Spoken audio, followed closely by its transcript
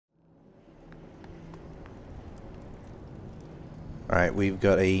Alright, we've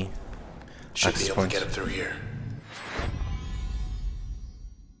got a Should be able to get him through here.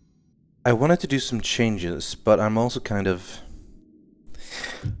 I wanted to do some changes, but I'm also kind of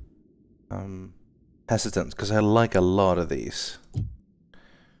hesitant because I like a lot of these.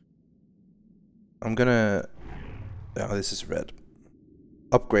 I'm gonna... Oh, this is red.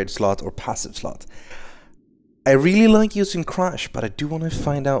 Upgrade slot or passive slot. I really like using Crash, but I do want to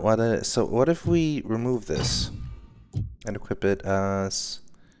find out what it is. So what if we remove this and equip it as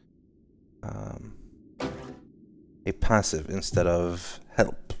a passive instead of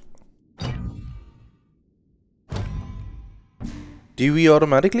help? Do we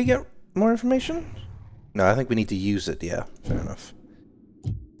automatically get more information? No, I think we need to use it. Yeah, fair enough.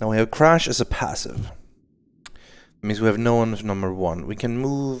 Now we have Crash as a passive. That means we have no one as number 1. We can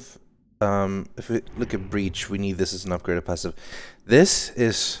move... if we look at Breach, we need this as an upgraded passive. This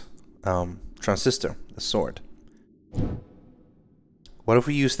is Transistor, the sword. What if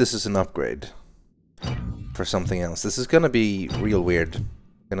we use this as an upgrade for something else? This is gonna be real weird.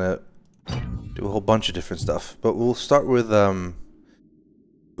 Gonna do a whole bunch of different stuff. But we'll start with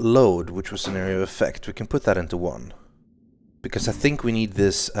load, which was an area of effect. We can put that into 1. Because I think we need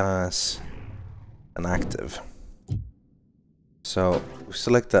this as an active. So, we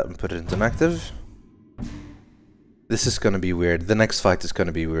select that and put it into an active. This is gonna be weird. The next fight is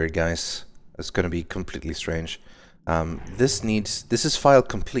gonna be weird, guys. It's gonna be completely strange. This is file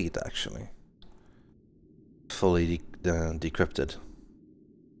complete, actually. Fully decrypted.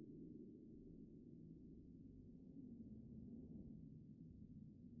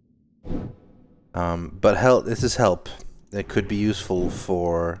 But this is help. It could be useful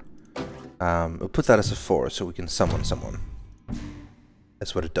for... we'll put that as a 4 so we can summon someone.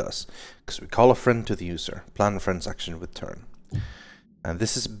 That's what it does. Because we call a friend to the user. Plan a friend's action with turn. And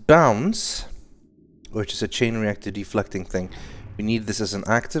this is bounce, which is a chain reactor deflecting thing. We need this as an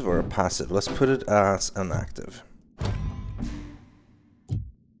active or a passive. Let's put it as an active.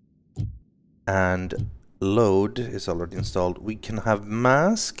 And load is already installed. We can have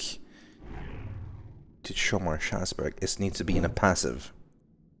mask to Shomar Shasberg. It needs to be in a passive.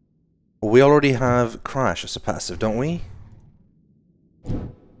 We already have Crash as a passive, don't we?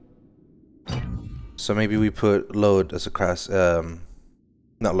 So maybe we put load as a crash,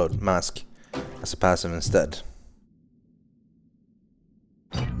 not load, mask as a passive instead.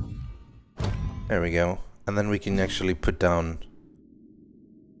 There we go. And then we can actually put down,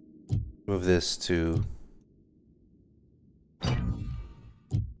 move this to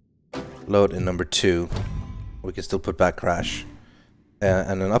load in number 2. We can still put back Crash.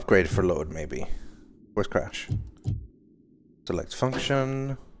 And an upgrade for load, maybe. Where's Crash? Select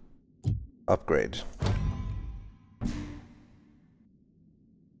function, upgrade.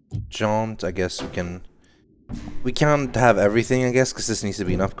 Jaunt, I guess we can't have everything, I guess, because this needs to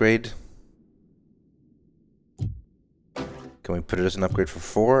be an upgrade. Can we put it as an upgrade for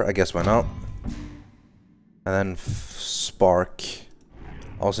 4? I guess why not. And then Spark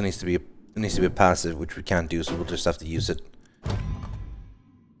also needs to be a passive, which we can't do, so we'll just have to use it.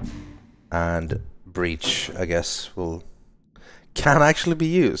 And Breach, I guess, can actually be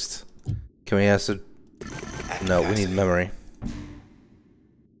used. Can we ask it? No, we need memory.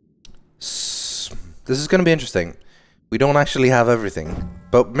 This is going to be interesting. We don't actually have everything,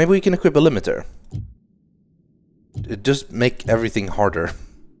 but maybe we can equip a limiter. It just make everything harder,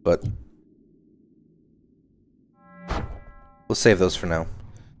 but we'll save those for now.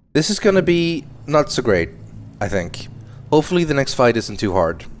 This is going to be not so great, I think. Hopefully the next fight isn't too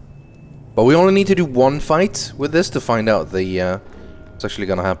hard. But we only need to do 1 fight with this to find out what's actually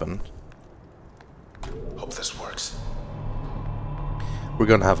gonna happen. Hope this works. We're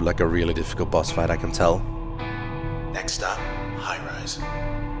gonna have like a really difficult boss fight, I can tell. Next stop, high rise.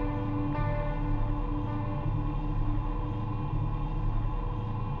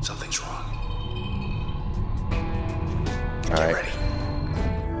 Something's wrong. Get ready.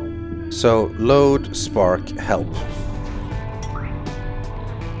 So load, spark, help.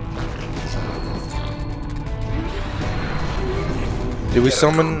 Did we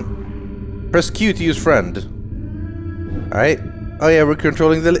summon? Press Q to use friend. Alright. Oh yeah, we're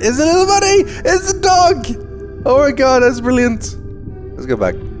controlling the... It's a little buddy! It's a dog! Oh my god, that's brilliant. Let's go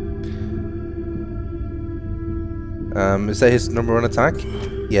back. Is that his number 1 attack?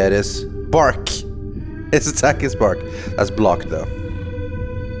 Yeah, it is. Bark! His attack is bark. That's blocked though.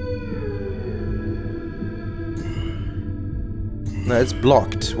 No, it's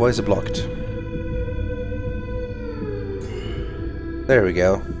blocked. Why is it blocked? There we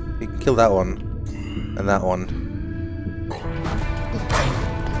go. You can kill that one. And that one.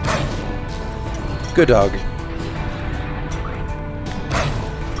 Good dog.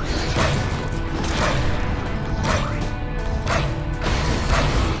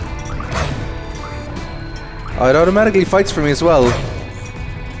 Oh, it automatically fights for me as well.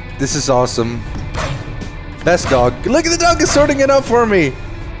 This is awesome. Best dog. Look at the dog is sorting it out for me.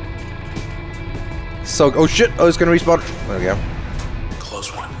 So, oh shit, oh, it's gonna respawn. There we go.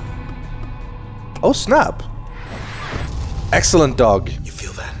 Close one. Oh snap. Excellent dog. You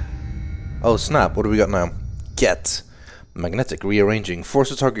feel that? Oh snap, what do we got now? Get. Magnetic, rearranging.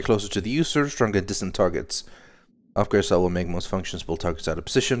 Force the target closer to the user, stronger at distant targets. Upgrade cell will make most functions pull targets out of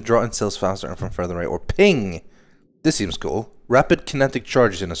position, draw in cells faster and from further away, or ping. This seems cool. Rapid kinetic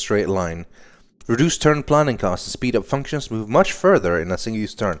charges in a straight line. Reduce turn planning costs and speed up functions, move much further in a single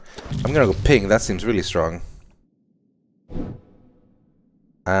use turn. I'm gonna go ping, that seems really strong.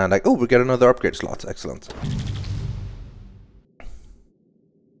 And like, oh, we get another upgrade slot, excellent.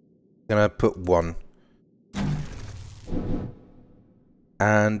 Gonna put 1.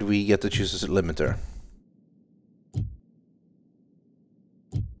 And we get to choose a limiter.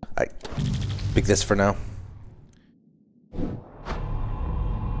 I pick this for now.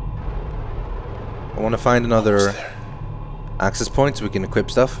 I want to find another access point so we can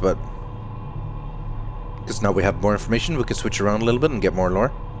equip stuff, but because now we have more information, we can switch around a little bit and get more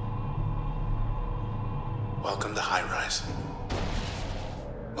lore. Welcome to High Rise.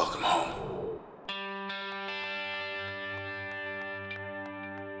 Welcome home.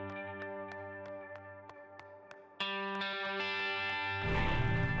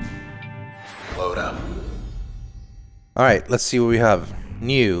 Load up. Alright, let's see what we have.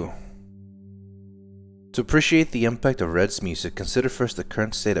 New. To appreciate the impact of Red's music, consider first the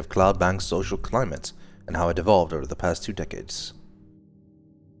current state of Cloudbank's social climate and how it evolved over the past 2 decades.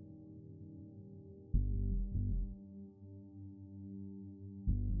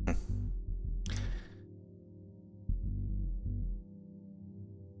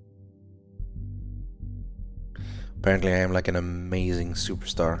 Apparently I am like an amazing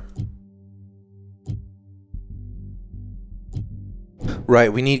superstar.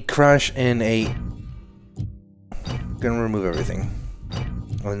 Right, we need Crash in a... Gonna remove everything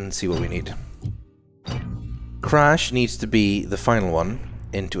and see what we need. Crash needs to be the final one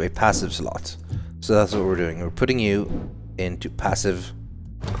into a passive slot. So that's what we're doing. We're putting you into passive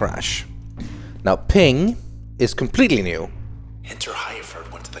Crash. Now Ping is completely new. Enter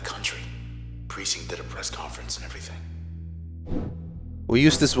Highford went to the country. Precinct did a press conference and everything. We'll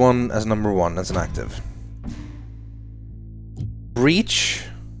use this one as number 1 as an active. Breach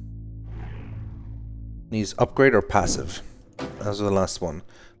needs upgrade or passive. That was the last one.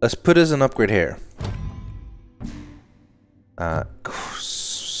 Let's put as an upgrade here.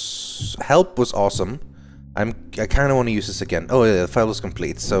 Help was awesome. I kind of want to use this again. Oh yeah, the file is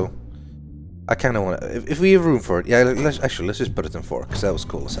complete, so I kind of want to. If we have room for it, yeah. Let's just put it in 4 because that was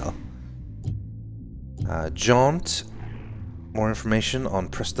cool as hell. Jaunt. More information on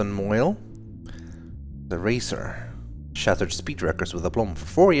Preston Moyle. The Racer. Shattered speed records with aplomb for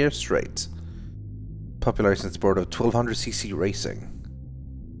 4 years straight. Popularizing the sport of 1200cc racing.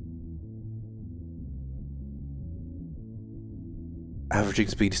 Averaging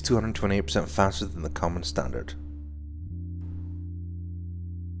speed is 228% faster than the common standard.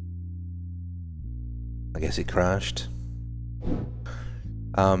 I guess he crashed.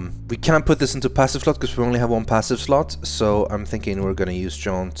 We can't put this into passive slot because we only have 1 passive slot, so I'm thinking we're going to use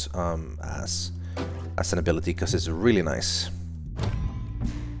Jaunt as an ability because it's really nice.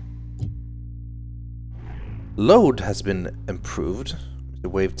 Load has been improved. The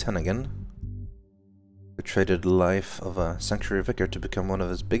Wave 10 again. We traded the life of a Sanctuary Vicar to become one of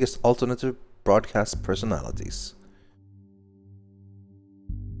his biggest alternative broadcast personalities.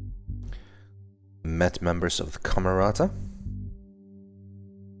 Met members of the Camerata.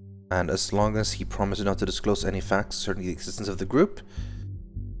 And as long as he promised not to disclose any facts concerning the existence of the group,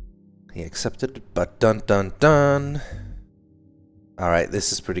 he accepted, but dun dun dun. Alright,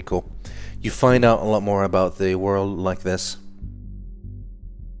 this is pretty cool. You find out a lot more about the world like this.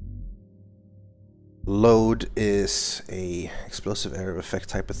 Load is a explosive area of effect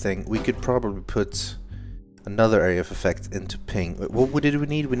type of thing. We could probably put another area of effect into Ping. What did we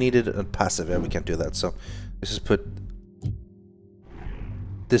need? We needed a passive. Yeah, we can't do that. So let's just put...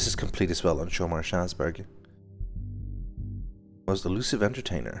 This is complete as well on Shomar Shazberg. Was the elusive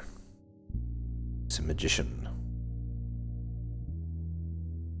entertainer. It's a magician.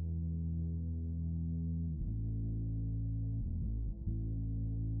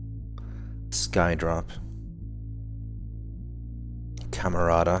 Skydrop.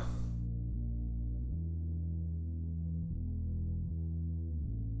 Camerata.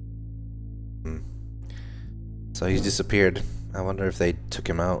 So he's disappeared. I wonder if they took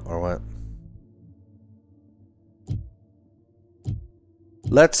him out or what.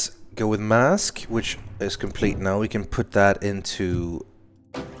 Let's go with mask, which is complete now. We can put that into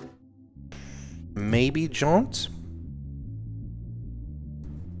maybe jaunt.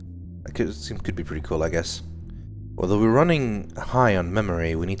 That could be pretty cool, I guess. Although we're running high on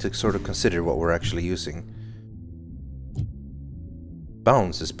memory, we need to sort of consider what we're actually using.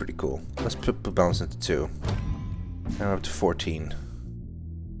 Bounce is pretty cool. Let's put bounce into 2. Now up to 14.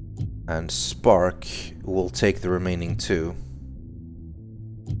 And spark will take the remaining 2.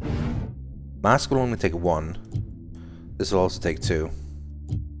 Mask will only take 1. This will also take 2.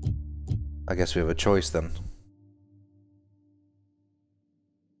 I guess we have a choice then.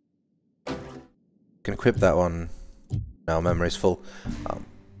 Can equip that one. Now memory's full.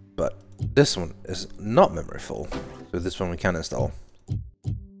 But this one is not memory full. So this one we can install.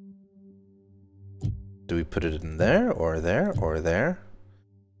 Do we put it in there, or there, or there?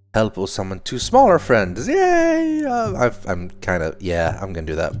 Help will summon 2 smaller friends. Yay! I'm kind of... Yeah, I'm gonna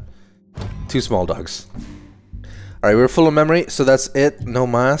do that. 2 small dogs. Alright, we're full of memory, so that's it. No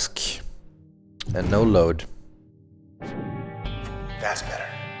mask. And no load. That's better.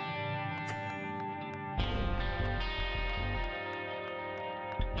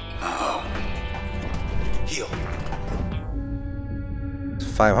 Oh. Heal.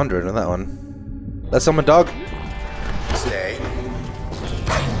 500 on that one. Let's summon dog. Stay.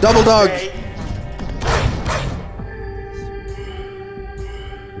 Double dog! Stay.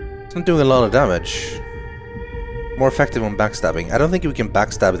 It's not doing a lot of damage. More effective on backstabbing. I don't think we can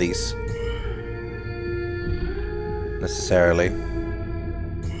backstab these. Necessarily.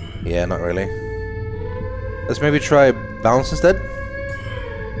 Yeah, not really. Let's maybe try bounce instead.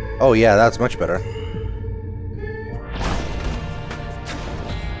 Oh yeah, that's much better.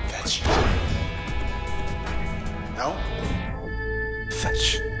 Fetch. No?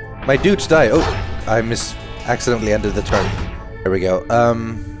 Fetch. My dudes die. Oh, I accidentally ended the turn. There we go.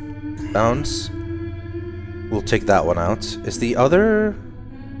 Bounce. We'll take that one out. Is the other...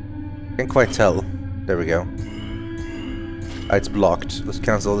 Can't quite tell. There we go. It's blocked. Let's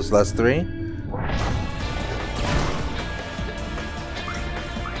cancel this last 3.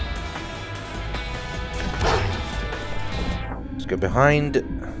 Let's go behind.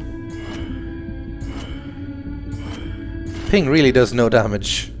 Ping really does no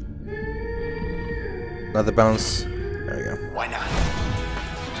damage. Another bounce. There we go. Why not?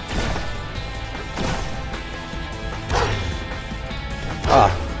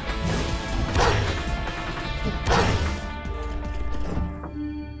 Ah.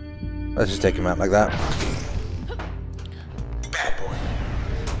 Let's just take him out like that. Bad boy.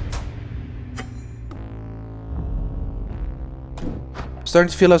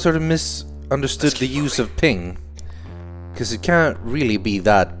 Starting to feel I've sort of misunderstood the use of ping. Because it can't really be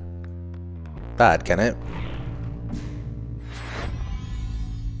that bad, can it?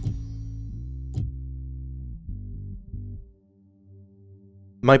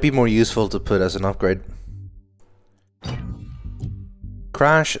 Might be more useful to put as an upgrade.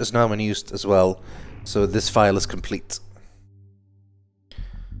 Crash is now unused as well, so this file is complete.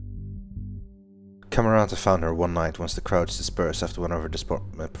 Camerata found her one night once the crowds dispersed after one of her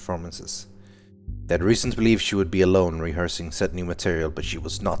performances. They had reason to believe she would be alone rehearsing said new material, but she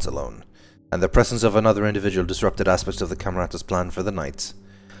was not alone, and the presence of another individual disrupted aspects of the Camerata's plan for the night.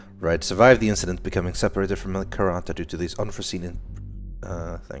 Wright survived the incident, becoming separated from the Camerata due to these unforeseen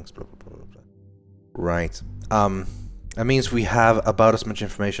things. Blah, blah, blah, blah. Right. That means we have about as much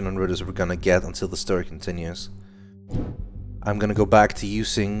information on Rythian as we're gonna get until the story continues. I'm gonna go back to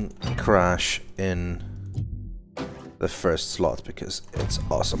using Crash in the first slot because it's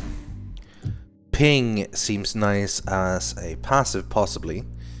awesome. Ping seems nice as a passive, possibly,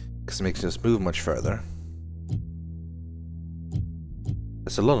 because it makes us move much further.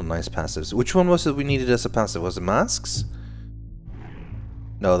 There's a lot of nice passives. Which one was it we needed as a passive? Was it masks?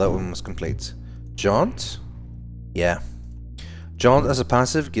 No, that one was complete. Jaunt? Yeah. Jaunt as a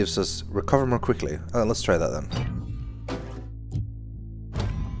passive gives us recover more quickly. Let's try that then.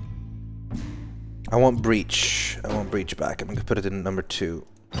 I want breach. I want breach back. I'm gonna put it in number 2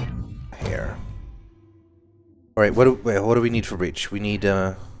 here. Alright, what do we need for breach? We need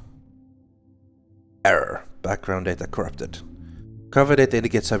error. Background data corrupted. Cover data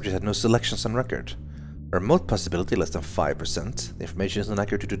indicates subject had no selections on record. Remote possibility less than 5%. The information is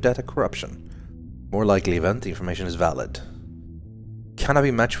inaccurate due to data corruption. More likely event, the information is valid. Cannot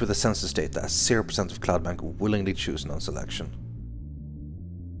be matched with the census data. 0% of CloudBank willingly choose non-selection.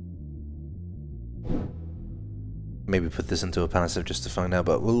 Maybe put this into a passive just to find out,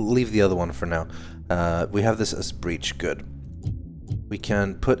 but we'll leave the other one for now. We have this as breach, good. We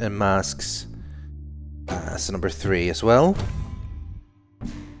can put in masks as number 3 as well.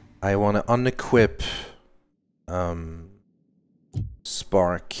 I want to unequip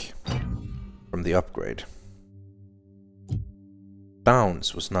Spark from the upgrade.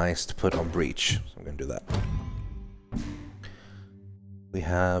 Bounce was nice to put on Breach, so I'm going to do that. We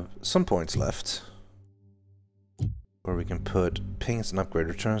have some points left where we can put pings and upgrade,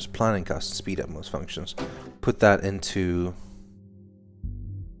 returns, planning costs, and speed up most functions. Put that into...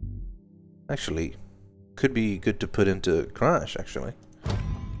 Actually, could be good to put into Crash, actually.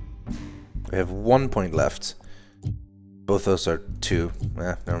 We have 1 point left. Both those are 2.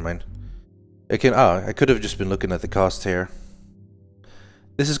 Never mind. I could have just been looking at the cost here.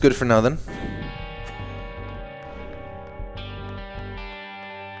 This is good for now then.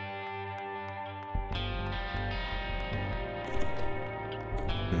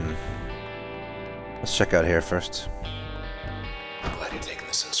 Let's check out here first. Glad you're taking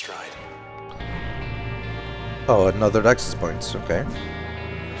this in stride. Oh, another access points, okay.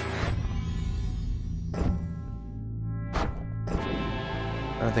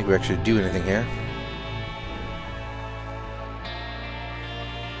 I don't think we actually do anything here.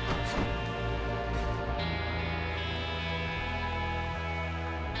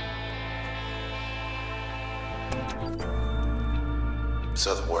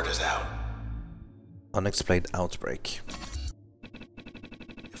 So the word is out. Unexplained outbreak.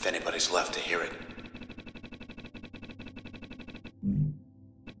 If anybody's left to hear it.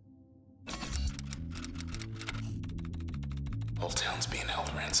 Whole town's being held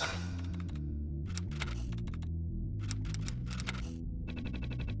ransom.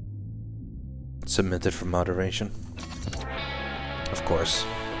 Submitted for moderation. Of course.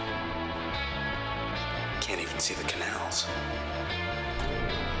 Can't even see the canals.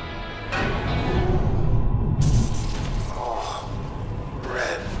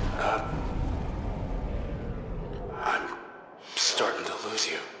 I'm starting to lose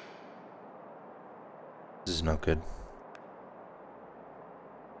you. This is not good.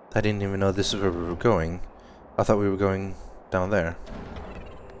 I didn't even know this is where we were going. I thought we were going down there.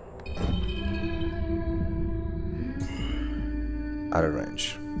 Out of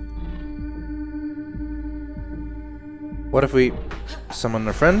range. What if we summon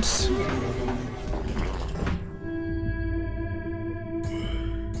our friends?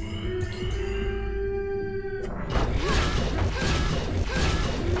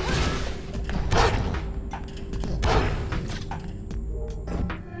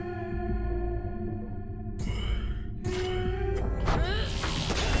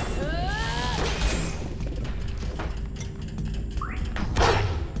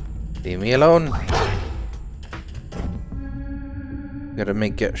 Leave me alone. Gotta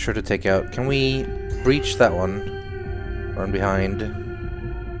get sure to take out. Can we breach that one? Run behind.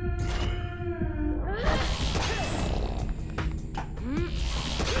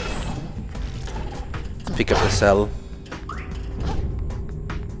 Pick up the cell.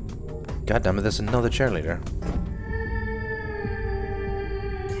 God damn it, there's another cheerleader.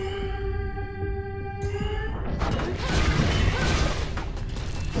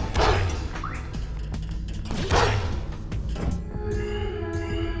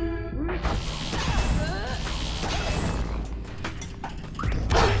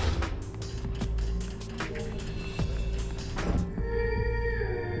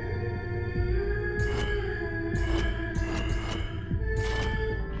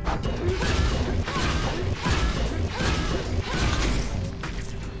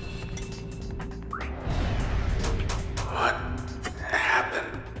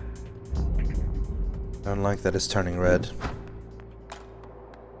 I don't like that it's turning red.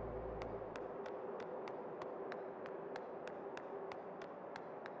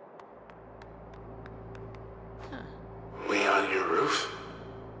 We on your roof?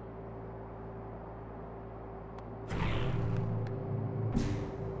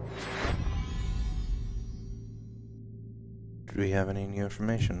 Do we have any new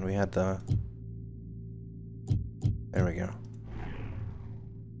information? We had the... There we go.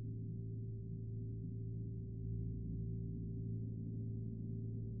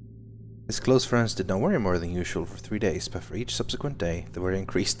 His close friends did not worry more than usual for 3 days, but for each subsequent day, they were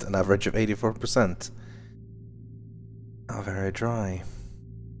increased an average of 84%. Oh, very dry.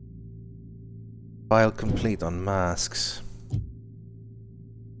 File complete on masks.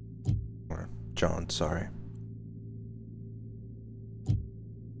 Or John, sorry.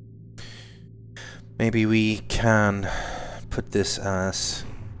 Maybe we can put this as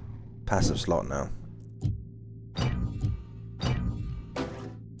passive slot now.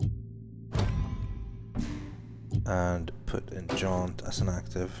 And put in Jaunt as an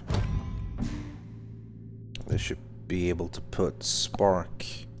active. They should be able to put Spark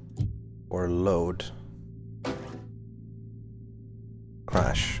or load.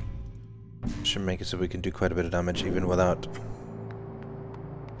 Crash. Should make it so we can do quite a bit of damage even without.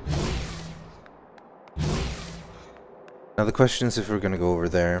 Now the question is if we're going to go over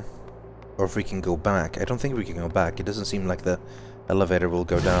there or if we can go back. I don't think we can go back. It doesn't seem like the elevator will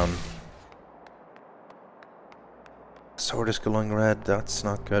go down. Sword is glowing red. That's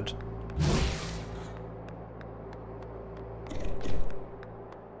not good.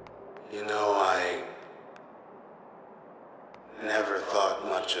 You know, I never thought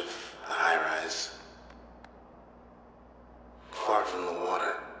much of the high-rise. Far from the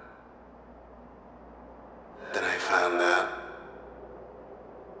water. Then I found out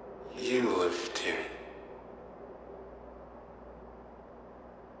you lived here.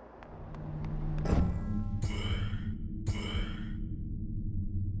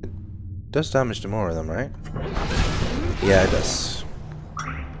 It does damage to more of them, right? Yeah, it does.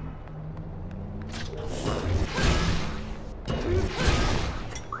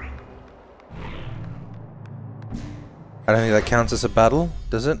 I don't think that counts as a battle,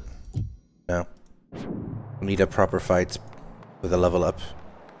 does it? No. We need a proper fight with a level up.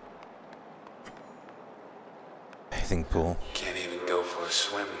 Bathing pool. Can't even go for a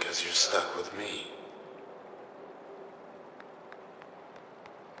swim because you're stuck with me.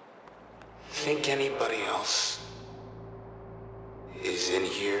 Think anybody else is in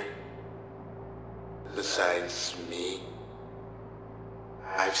here besides me?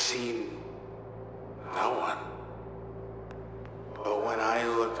 I've seen no one. But when I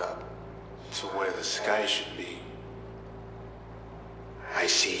look up to where the sky should be, I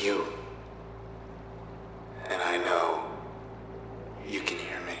see you. And I know you can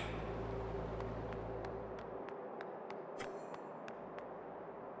hear me.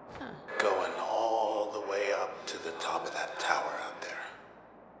 Going all the way up to the top of that tower out there.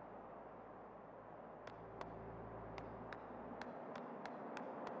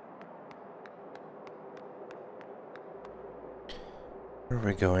 Where are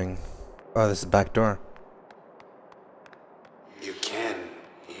we going? Oh, this is the back door.